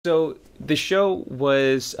So the show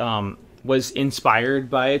was inspired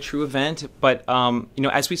by a true event, but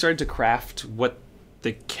as we started to craft what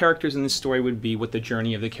the characters in this story would be, what the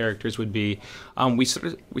journey of the characters would be, we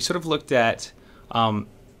sort of looked at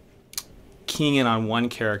keying in on one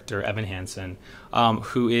character, Evan Hansen,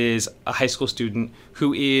 who is a high school student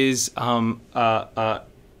who is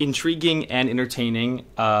intriguing and entertaining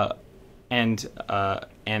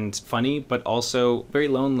and funny, but also very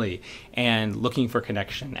lonely and looking for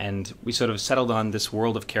connection. And we sort of settled on this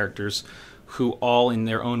world of characters who all in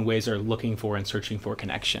their own ways are looking for and searching for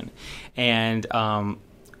connection. And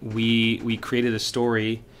we created a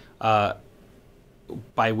story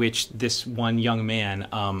by which this one young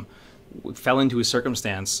man fell into a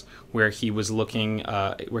circumstance where he was looking,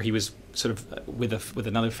 where he was sort of with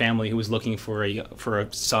another family who was looking for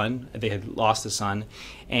a son. They had lost a son,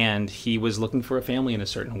 and he was looking for a family in a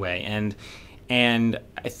certain way. And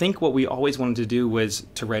I think what we always wanted to do was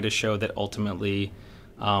to write a show that ultimately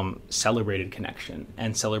celebrated connection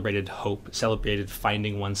and celebrated hope, celebrated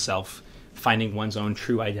finding oneself, finding one's own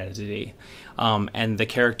true identity. And the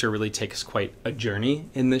character really takes quite a journey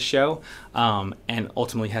in this show, and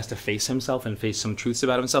ultimately has to face himself and face some truths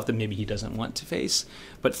about himself that maybe he doesn't want to face.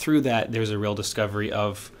 But through that, there's a real discovery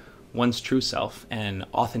of one's true self and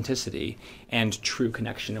authenticity and true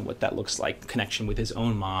connection and what that looks like. Connection with his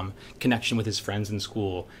own mom, connection with his friends in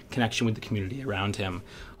school, connection with the community around him.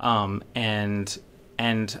 And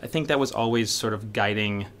I think that was always sort of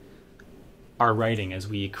guiding our writing as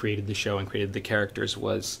we created the show and created the characters,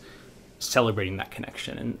 was celebrating that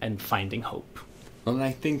connection and finding hope. Well, and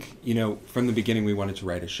I think, from the beginning we wanted to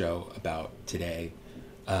write a show about today,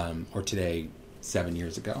 or today 7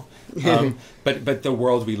 years ago. But the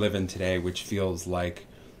world we live in today, which feels like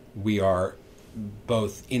we are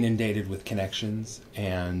both inundated with connections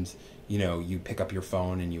and, you pick up your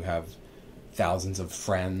phone and you have thousands of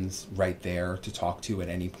friends right there to talk to at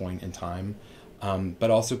any point in time. But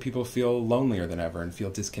also people feel lonelier than ever and feel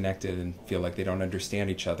disconnected and feel like they don't understand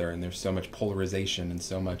each other, and there's so much polarization and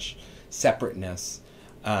so much separateness.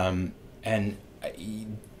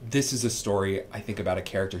 This is a story, I think, about a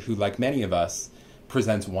character who, like many of us,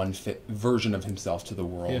 presents one version of himself to the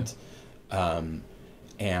world,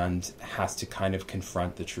 and has to kind of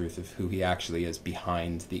confront the truth of who he actually is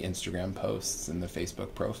behind the Instagram posts and the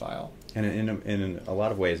Facebook profile. And in a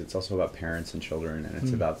lot of ways, it's also about parents and children, and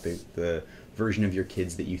it's about the version of your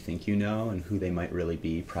kids that you think you know and who they might really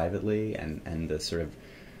be privately, and the sort of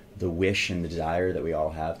the wish and the desire that we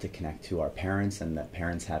all have to connect to our parents, and that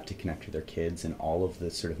parents have to connect to their kids, and all of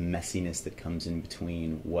the sort of messiness that comes in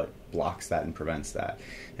between, what blocks that and prevents that.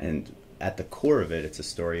 And at the core of it, it's a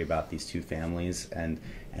story about these two families and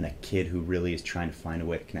a kid who really is trying to find a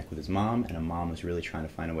way to connect with his mom, and a mom who's really trying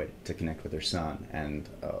to find a way to connect with her son. And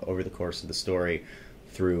over the course of the story,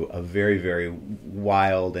 through a very, very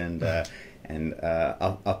wild and up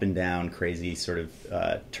and down, crazy sort of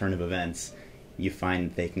turn of events, you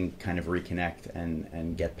find they can kind of reconnect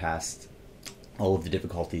and get past all of the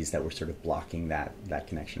difficulties that were sort of blocking that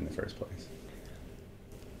connection in the first place.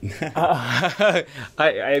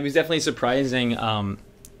 I was definitely surprising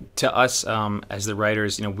to us as the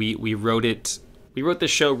writers. We wrote the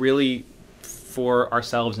show really for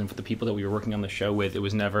ourselves and for the people that we were working on the show with. It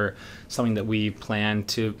was never something that we planned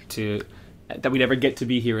that we'd ever get to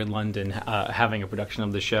be here in London having a production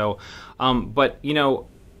of the show. But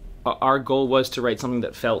our goal was to write something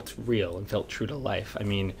that felt real and felt true to life. I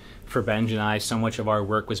mean, for Benj and I, so much of our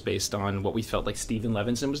work was based on what we felt like Steven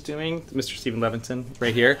Levenson was doing. Mr. Steven Levenson,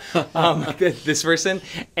 right here, this person,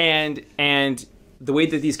 and the way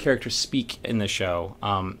that these characters speak in the show,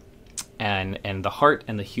 and the heart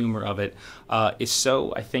and the humor of it is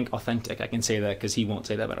so, I think, authentic. I can say that because he won't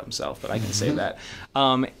say that about himself, but I can say that.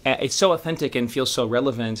 It's so authentic and feels so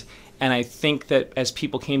relevant. And I think that as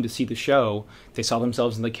people came to see the show, they saw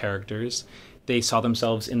themselves in the characters, they saw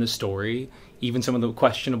themselves in the story, even some of the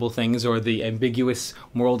questionable things or the ambiguous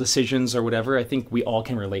moral decisions or whatever. I think we all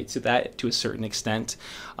can relate to that to a certain extent.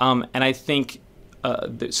 And I think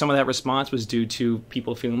some of that response was due to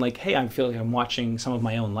people feeling like, hey, I feel like I'm watching some of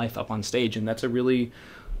my own life up on stage, and that's a really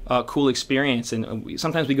cool experience. And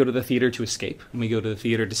sometimes we go to the theater to escape, and we go to the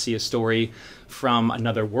theater to see a story from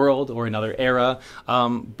another world or another era.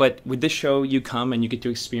 But with this show, you come and you get to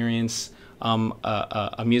experience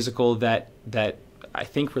a musical that I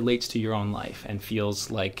think relates to your own life and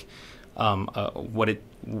feels like what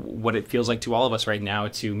it feels like to all of us right now,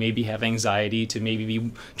 to maybe have anxiety, to maybe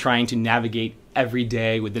be trying to navigate every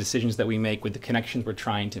day with the decisions that we make, with the connections we're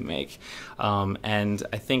trying to make. And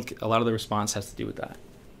I think a lot of the response has to do with that.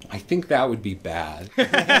 I think that would be bad.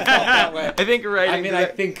 That way. I think writing. I mean,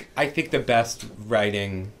 I think the best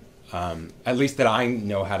writing, at least that I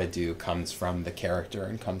know how to do, comes from the character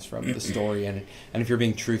and comes from the story. And if you're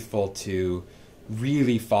being truthful to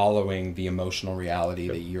really following the emotional reality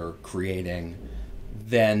that you're creating,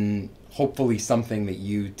 then hopefully something that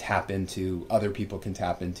you tap into, other people can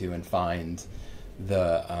tap into and find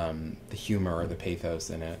the humor or the pathos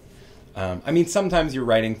in it. I mean, sometimes you're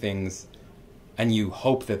writing things and you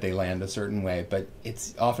hope that they land a certain way, but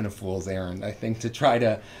it's often a fool's errand, I think, to try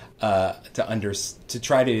to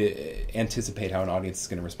anticipate how an audience is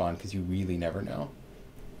going to respond, because you really never know.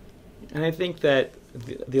 And I think that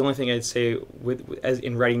the only thing I'd say as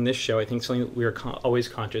in writing this show, I think something we were always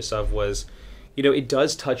conscious of was, it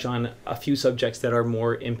does touch on a few subjects that are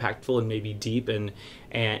more impactful and maybe deep and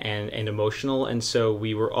emotional, and so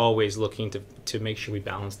we were always looking to make sure we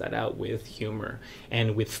balance that out with humor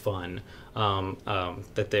and with fun. There's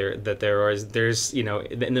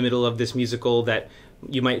in the middle of this musical that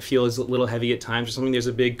you might feel is a little heavy at times or something, there's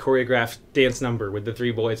a big choreographed dance number with the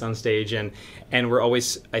three boys on stage, and we're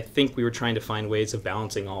always, I think we were trying to find ways of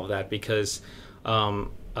balancing all of that, because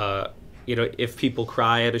if people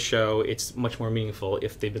cry at a show, it's much more meaningful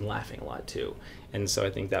if they've been laughing a lot too. And so I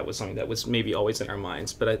think that was something that was maybe always in our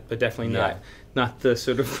minds, but definitely not the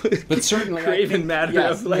sort of but certainly craven matter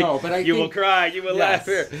of like, you will cry, you will laugh.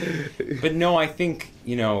 But no, I think,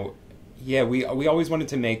 we always wanted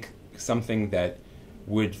to make something that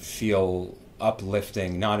would feel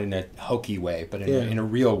uplifting, not in a hokey way, but in a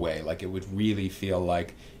real way. Like, it would really feel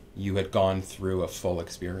like you had gone through a full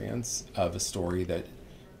experience of a story that,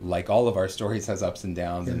 like all of our stories, has ups and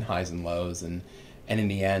downs and highs and lows, and in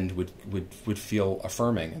the end would feel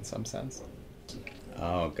affirming in some sense.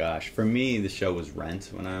 Oh gosh, for me the show was Rent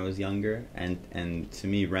when I was younger, and to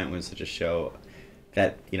me Rent was such a show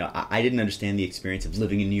that I didn't understand the experience of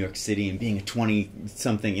living in New York City and being a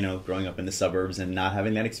 20-something, growing up in the suburbs and not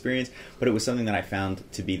having that experience, but it was something that I found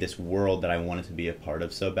to be this world that I wanted to be a part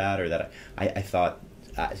of so bad, or that I thought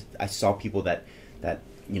I saw people that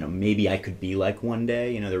maybe I could be like one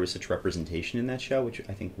day. There was such representation in that show, which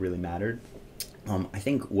I think really mattered. I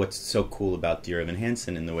think what's so cool about Dear Evan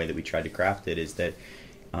Hansen and the way that we tried to craft it is that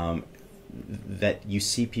that you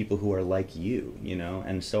see people who are like you,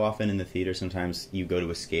 and so often in the theater sometimes you go to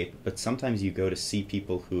escape, but sometimes you go to see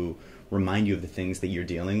people who remind you of the things that you're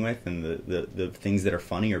dealing with, and the things that are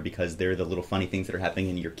funny, or because they're the little funny things that are happening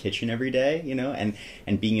in your kitchen every day,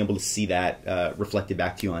 and being able to see that reflected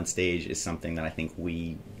back to you on stage is something that I think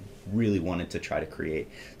we really wanted to try to create.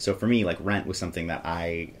 So for me, like, Rent was something that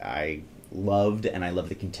I loved, and I love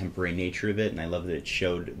the contemporary nature of it, and I love that it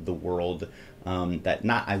showed the world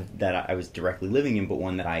that I was directly living in, but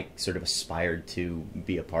one that I sort of aspired to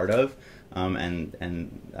be a part of,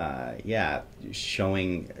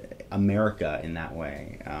 showing America in that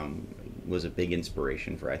way was a big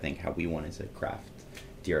inspiration for, I think, how we wanted to craft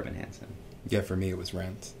Dear Evan Hansen. Yeah, for me it was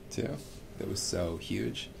Rent too. It was so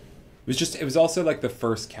huge. It was also like the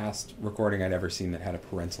first cast recording I'd ever seen that had a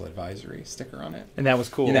parental advisory sticker on it. And that was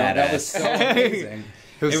cool. That was so amazing.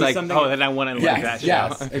 It was like, then I want to like that show.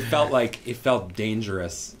 Yes, it felt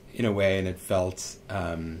dangerous in a way, and it felt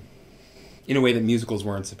in a way that musicals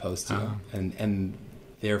weren't supposed to, and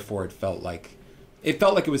therefore it felt like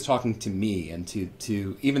it was talking to me, and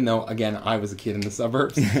to even though, again, I was a kid in the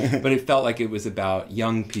suburbs, but it felt like it was about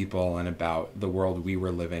young people and about the world we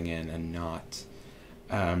were living in, and not.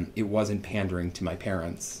 It wasn't pandering to my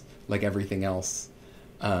parents like everything else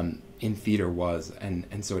in theater was,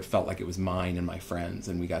 and so it felt like it was mine and my friends,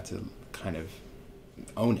 and we got to kind of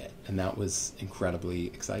own it, and that was incredibly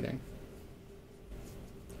exciting.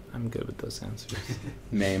 I'm good with those answers.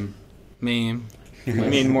 Meme. I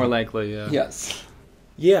mean, more likely, yeah. Yes.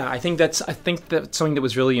 Yeah, I think that's something that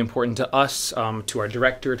was really important to us, to our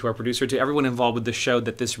director, to our producer, to everyone involved with the show,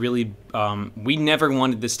 that this really, we never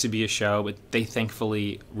wanted this to be a show, but they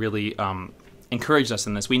thankfully really encouraged us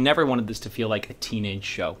in this. We never wanted this to feel like a teenage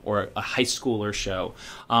show or a high schooler show,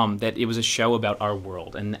 that it was a show about our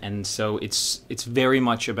world. And so it's very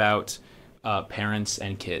much about parents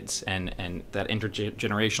and kids, and that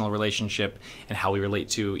intergenerational relationship, and how we relate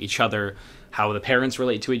to each other, how the parents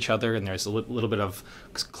relate to each other, and there's a little bit of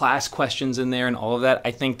class questions in there and all of that.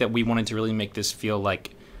 I think that we wanted to really make this feel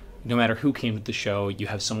like no matter who came to the show, you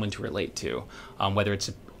have someone to relate to, whether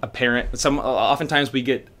it's a parent. Oftentimes we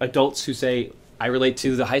get adults who say, I relate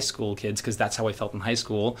to the high school kids because that's how I felt in high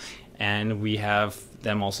school, and we have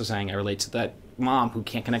them also saying, I relate to that mom who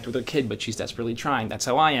can't connect with her kid, but she's desperately trying. That's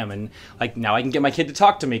how I am, and like now I can get my kid to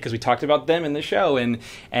talk to me because we talked about them in the show, and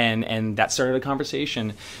that started a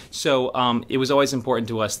conversation. So it was always important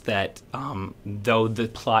to us that though the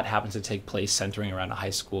plot happens to take place centering around a high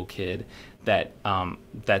school kid, that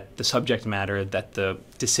that the subject matter, that the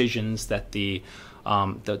decisions, that the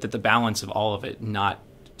balance of all of it not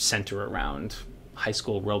center around high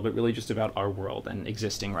school world, but really just about our world and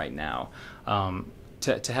existing right now.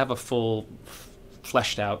 To have a full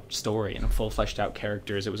fleshed out story and a full fleshed out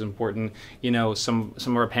characters, it was important. Some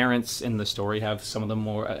of our parents in the story have some of the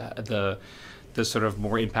more the sort of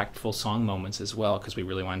more impactful song moments as well, because we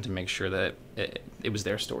really wanted to make sure that it was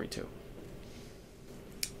their story too.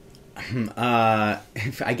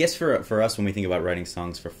 I guess for us, when we think about writing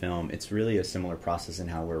songs for film, it's really a similar process in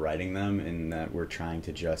how we're writing them, in that we're trying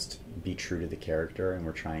to just be true to the character, and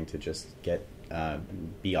we're trying to just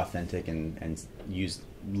be authentic and use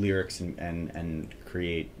lyrics and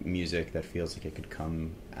create music that feels like it could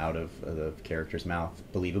come out of the character's mouth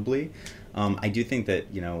believably. I do think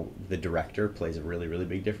that the director plays a really, really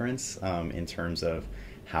big difference in terms of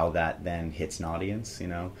how that then hits an audience.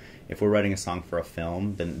 If we're writing a song for a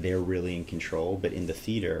film, then they're really in control. But in the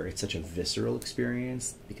theater, it's such a visceral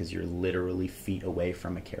experience because you're literally feet away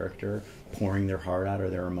from a character pouring their heart out or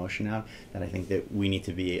their emotion out, that I think that we need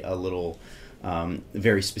to be a little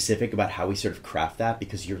very specific about how we sort of craft that,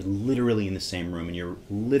 because you're literally in the same room and you're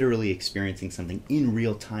literally experiencing something in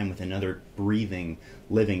real time with another breathing,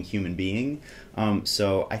 living human being.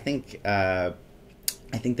 So I think that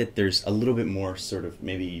there's a little bit more sort of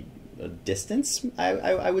maybe a distance,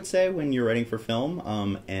 I would say, when you're writing for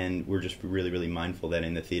film, and we're just really, really mindful that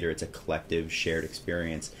in the theater it's a collective shared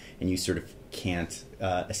experience, and you sort of can't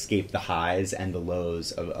escape the highs and the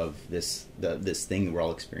lows of this thing that we're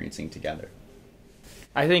all experiencing together.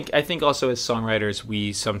 I think also as songwriters,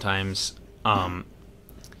 we sometimes,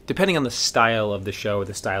 depending on the style of the show or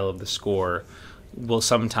the style of the score, will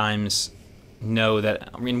sometimes know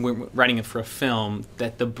that, we're writing it for a film,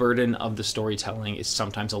 that the burden of the storytelling is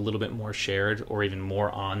sometimes a little bit more shared, or even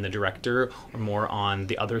more on the director, or more on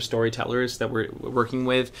the other storytellers that we're working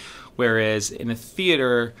with. Whereas in a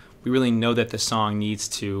theater, we really know that the song needs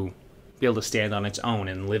to be able to stand on its own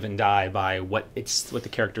and live and die by what the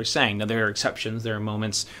character is saying. Now, there are exceptions. There are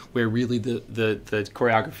moments where really the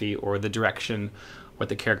choreography or the direction, what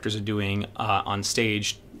the characters are doing on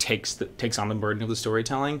stage, takes on the burden of the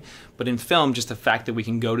storytelling. But in film, just the fact that we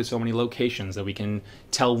can go to so many locations, that we can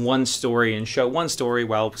tell one story and show one story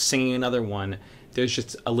while singing another one, there's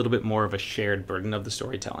just a little bit more of a shared burden of the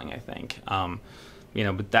storytelling, I think.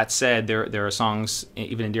 But that said, there are songs,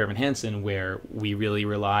 even in Dear Evan Hansen, where we really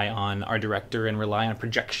rely on our director and rely on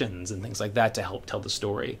projections and things like that to help tell the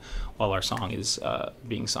story while our song is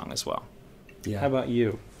being sung as well. Yeah. How about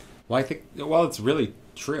you? Well, I think, it's really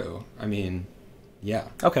true. Yeah.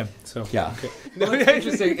 Okay. So yeah. Okay. Well, it's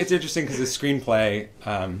interesting. It's interesting because the screenplay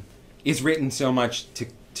is written so much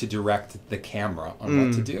to direct the camera on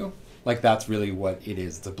what to do. Like, that's really what it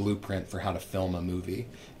is, the blueprint for how to film a movie.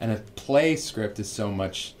 And a play script is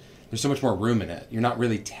there's so much more room in it. You're not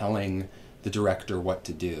really telling the director what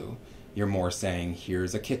to do. You're more saying,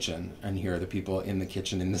 here's a kitchen, and here are the people in the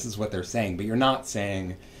kitchen, and this is what they're saying. But you're not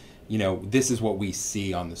saying, this is what we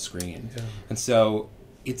see on the screen. Yeah. And so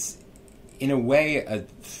it's, in a way,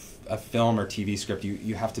 a film or TV script,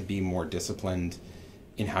 you have to be more disciplined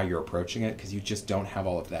in how you're approaching it, because you just don't have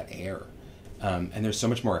all of that air. And there's so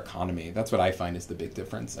much more economy. That's what I find is the big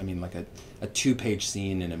difference. Like a 2-page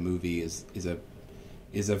scene in a movie is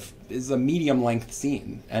a medium length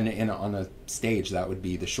scene, and on a stage that would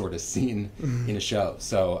be the shortest scene in a show.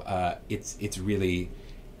 So it's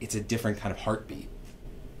a different kind of heartbeat.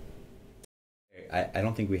 I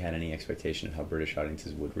don't think we had any expectation of how British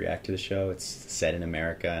audiences would react to the show. It's set in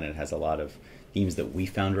America, and it has a lot of themes that we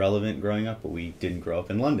found relevant growing up, but we didn't grow up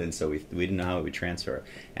in London, so we didn't know how it would transfer.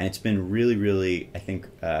 And it's been really, really, I think,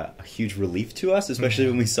 a huge relief to us, especially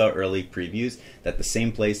when we saw early previews, that the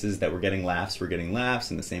same places that were getting laughs,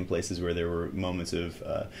 and the same places where there were moments of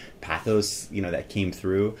pathos, that came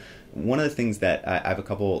through. One of the things that I have a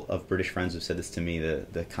couple of British friends who've said this to me,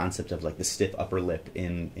 the concept of like the stiff upper lip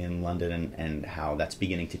in London and how that's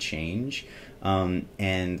beginning to change.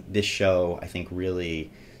 And this show, I think,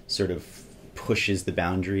 really sort of pushes the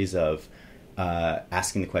boundaries of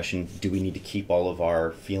asking the question, do we need to keep all of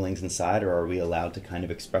our feelings inside, or are we allowed to kind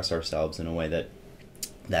of express ourselves in a way that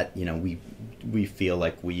we feel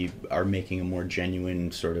like we are making a more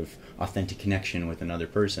genuine sort of authentic connection with another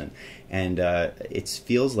person. And it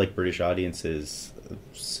feels like British audiences,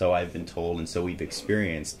 so I've been told and so we've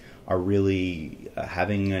experienced, are really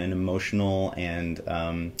having an emotional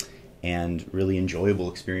and and really enjoyable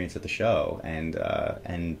experience at the show, and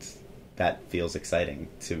that feels exciting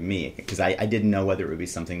to me, because I didn't know whether it would be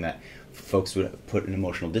something that folks would put an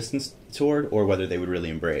emotional distance toward, or whether they would really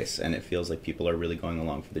embrace. And it feels like people are really going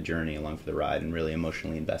along for the journey, along for the ride, and really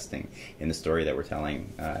emotionally investing in the story that we're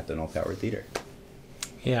telling at the Noel Coward Theatre.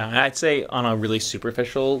 Yeah, I'd say on a really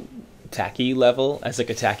superficial, tacky level, as like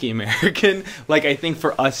a tacky American, like I think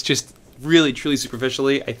for us, just really truly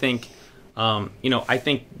superficially, I think, I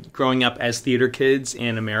think growing up as theater kids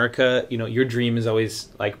in America, your dream is always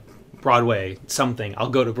like Broadway, something. I'll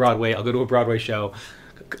go to Broadway. I'll go to a Broadway show.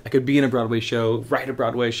 I could be in a Broadway show, write a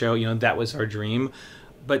Broadway show. That was our dream.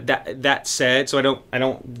 But that said, so I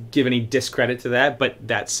don't give any discredit to that. But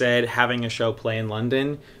that said, having a show play in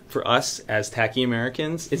London for us as tacky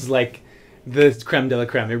Americans is like the creme de la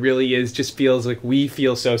creme. It really is. Just feels like we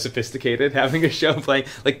feel so sophisticated having a show playing.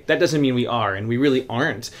 Like that doesn't mean we are, and we really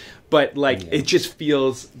aren't. But like it just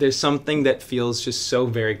feels, there's something that feels just so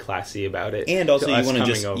very classy about it. And also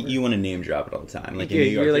you want to name drop it all the time. Like in New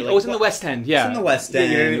York, you're like, oh, it's in the West End. Yeah, it's in the West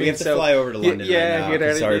End. You know what I mean? We have to fly over to London right now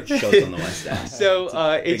because our show's on the West End. So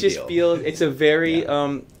it just feels, it's a very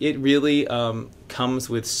it really comes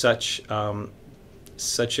with such a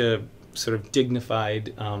sort of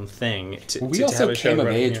dignified thing to, we to also have a show came of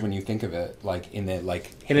age here. when you think of it, like in the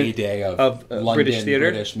heyday of London British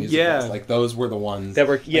theater, British musicals. Like those were the ones that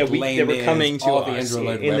were like they were coming to all us the in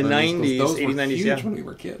Weber the 90s, musicals. Those 80s, were 90s. huge Yeah, when we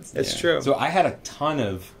were kids. That's true. So I had a ton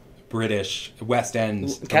of British West End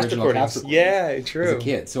cast original recordings. cast recordings Yeah, true. as a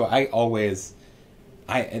kid. So I always,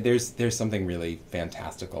 there's something really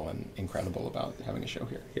fantastical and incredible about having a show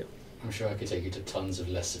here. Yeah. I'm sure I could take you to tons of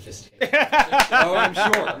less sophisticated. Oh, I'm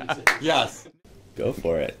sure. Yes. Go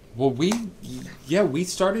for it. Well, we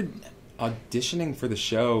started auditioning for the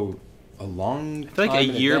show a long time I feel like a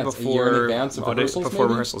year in advance of rehearsals, before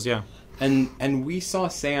maybe? rehearsals, yeah. And we saw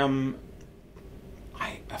Sam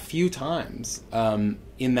a few times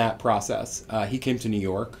in that process. He came to New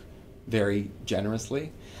York very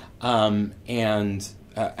generously, and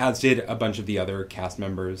as did a bunch of the other cast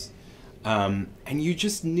members. And you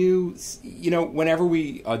just knew, whenever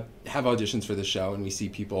we have auditions for the show and we see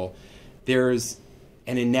people, there's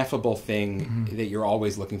an ineffable thing that you're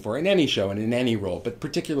always looking for in any show and in any role, but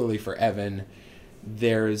particularly for Evan,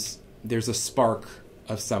 there's a spark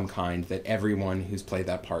of some kind that everyone who's played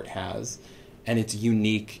that part has, and it's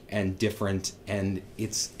unique and different, and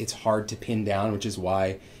it's hard to pin down, which is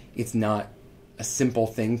why it's not a simple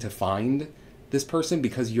thing to find this person,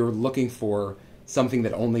 because you're looking for something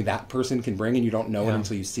that only that person can bring, and you don't know it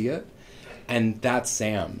until you see it. And that's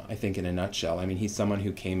Sam, I think, in a nutshell. I mean, he's someone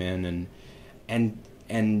who came in and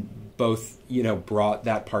both, brought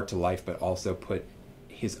that part to life, but also put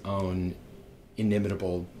his own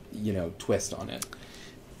inimitable, twist on it.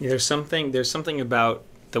 Yeah, there's something about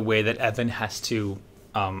the way that Evan has to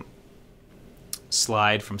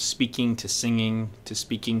slide from speaking to singing to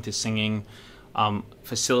speaking to singing,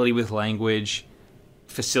 facility with language,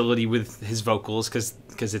 facility with his vocals,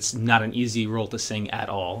 because it's not an easy role to sing at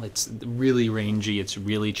all. It's really rangy. It's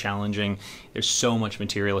really challenging. There's so much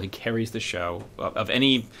material. He carries the show. Of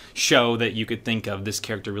any show that you could think of, this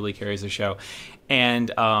character really carries the show.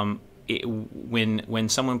 And when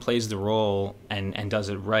someone plays the role and does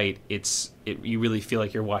it right, you really feel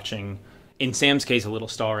like you're watching, in Sam's case, a little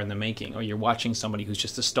star in the making, or you're watching somebody who's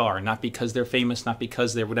just a star, not because they're famous, not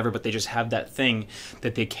because they're whatever, but they just have that thing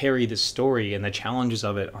that they carry the story and the challenges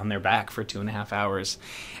of it on their back for 2.5 hours.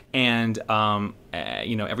 And,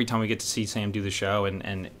 every time we get to see Sam do the show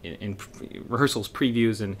and in rehearsals,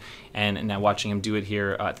 previews, and now watching him do it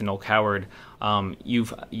here at the Noel Coward, you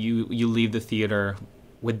leave the theater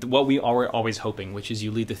with what we are always hoping, which is you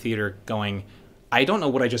leave the theater going, I don't know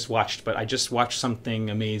what I just watched, but I just watched something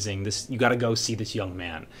amazing. You got to go see this young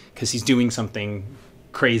man, because he's doing something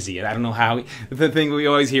crazy. And I don't know how. The thing we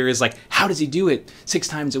always hear is like, how does he do it 6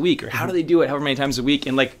 times a week? Or how do they do it however many times a week?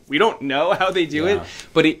 And like, we don't know how they do it,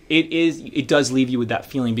 but it does leave you with that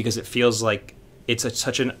feeling, because it feels like it's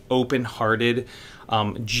such an open-hearted,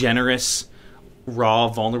 generous, raw,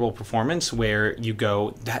 vulnerable performance where you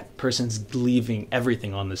go, that person's leaving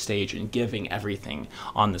everything on the stage and giving everything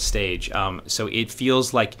on the stage. So it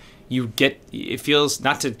feels like it feels,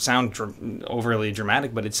 not to sound overly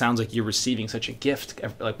dramatic, but it sounds like you're receiving such a gift,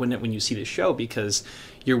 like when you see the show, because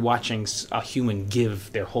you're watching a human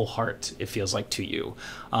give their whole heart, it feels like, to you,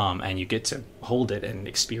 and you get to hold it and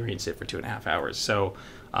experience it for 2.5 hours. So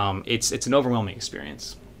it's an overwhelming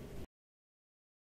experience.